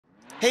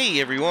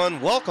Hey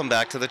everyone, welcome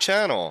back to the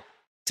channel.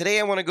 Today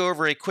I want to go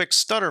over a quick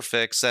stutter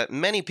fix that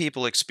many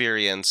people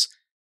experience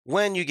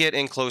when you get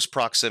in close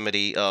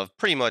proximity of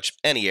pretty much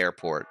any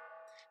airport.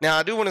 Now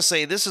I do want to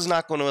say this is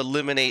not going to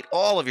eliminate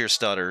all of your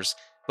stutters,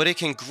 but it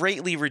can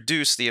greatly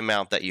reduce the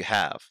amount that you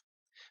have.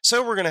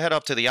 So we're going to head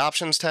up to the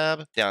Options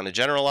tab, down to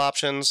General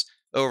Options,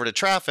 over to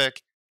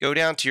Traffic, go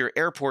down to your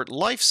Airport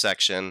Life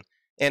section,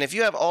 and if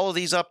you have all of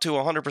these up to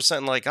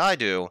 100% like I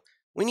do,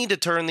 we need to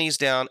turn these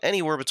down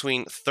anywhere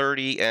between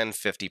 30 and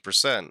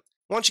 50%.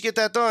 Once you get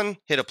that done,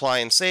 hit apply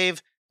and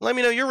save. Let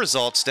me know your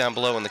results down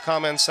below in the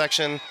comments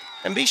section,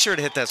 and be sure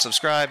to hit that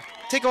subscribe,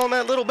 tick on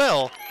that little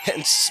bell,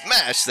 and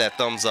smash that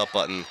thumbs up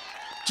button.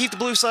 Keep the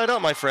blue side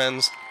up, my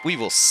friends. We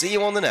will see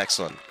you on the next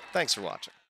one. Thanks for watching.